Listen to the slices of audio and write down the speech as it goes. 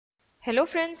Hello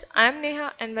friends, I am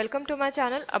Neha and welcome to my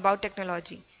channel about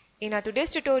technology. In our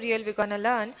today's tutorial, we're gonna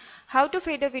learn how to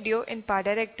fade a video in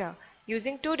PowerDirector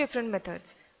using two different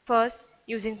methods. First,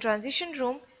 using transition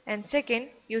room, and second,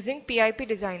 using PIP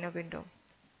designer window.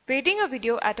 Fading a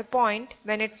video at a point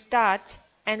when it starts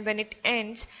and when it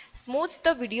ends smooths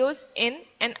the videos in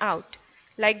and out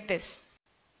like this.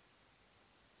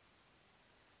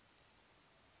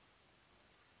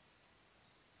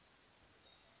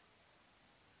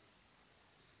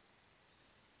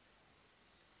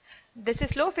 This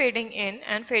slow fading in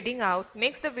and fading out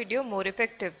makes the video more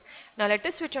effective. Now let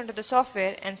us switch on to the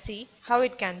software and see how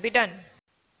it can be done.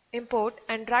 Import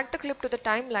and drag the clip to the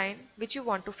timeline which you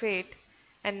want to fade.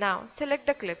 And now select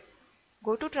the clip.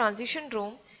 Go to Transition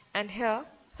Room and here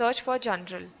search for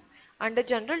General. Under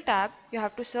General tab, you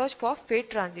have to search for Fade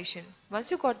Transition.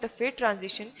 Once you got the fade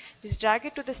transition, just drag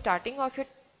it to the starting of your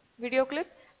video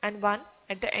clip and one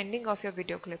at the ending of your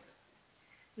video clip.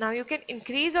 Now you can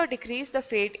increase or decrease the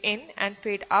fade in and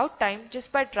fade out time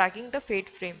just by dragging the fade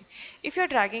frame. If you're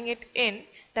dragging it in,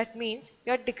 that means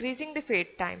you're decreasing the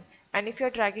fade time, and if you're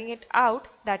dragging it out,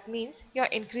 that means you're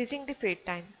increasing the fade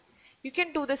time. You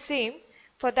can do the same.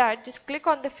 For that, just click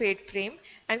on the fade frame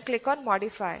and click on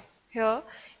Modify. Here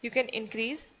you can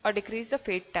increase or decrease the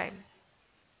fade time.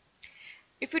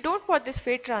 If you don't want this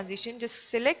fade transition, just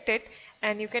select it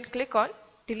and you can click on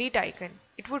delete icon.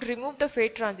 It would remove the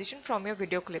fade transition from your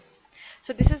video clip.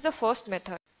 So this is the first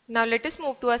method. Now let us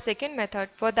move to our second method.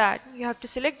 For that, you have to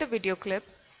select the video clip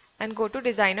and go to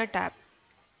Designer tab.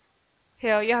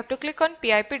 Here you have to click on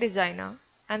PIP Designer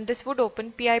and this would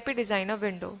open PIP Designer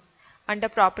window. Under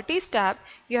Properties tab,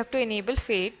 you have to enable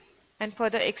fade and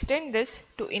further extend this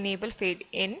to enable fade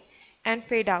in and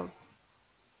fade out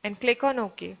and click on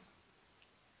OK.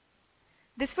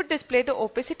 This would display the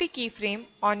opacity keyframe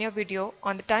on your video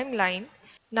on the timeline.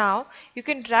 Now you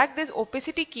can drag this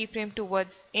opacity keyframe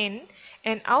towards in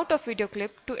and out of video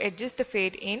clip to adjust the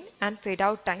fade in and fade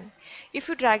out time. If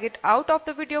you drag it out of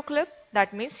the video clip,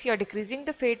 that means you are decreasing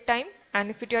the fade time, and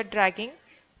if you are dragging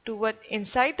toward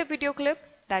inside the video clip,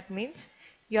 that means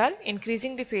you are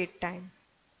increasing the fade time.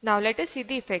 Now let us see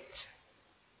the effects.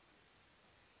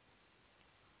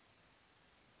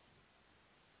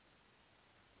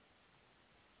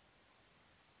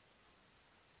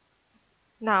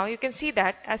 Now you can see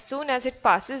that as soon as it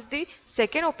passes the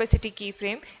second opacity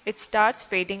keyframe, it starts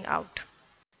fading out.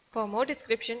 For more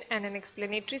description and an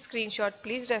explanatory screenshot,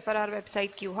 please refer our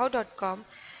website qhow.com.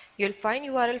 You'll find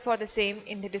URL for the same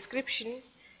in the description.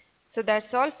 So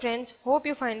that's all friends. Hope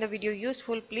you find the video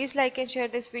useful. Please like and share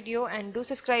this video and do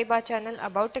subscribe our channel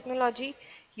about technology.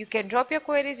 You can drop your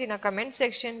queries in our comment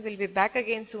section. We'll be back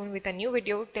again soon with a new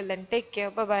video. Till then, take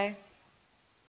care. Bye bye.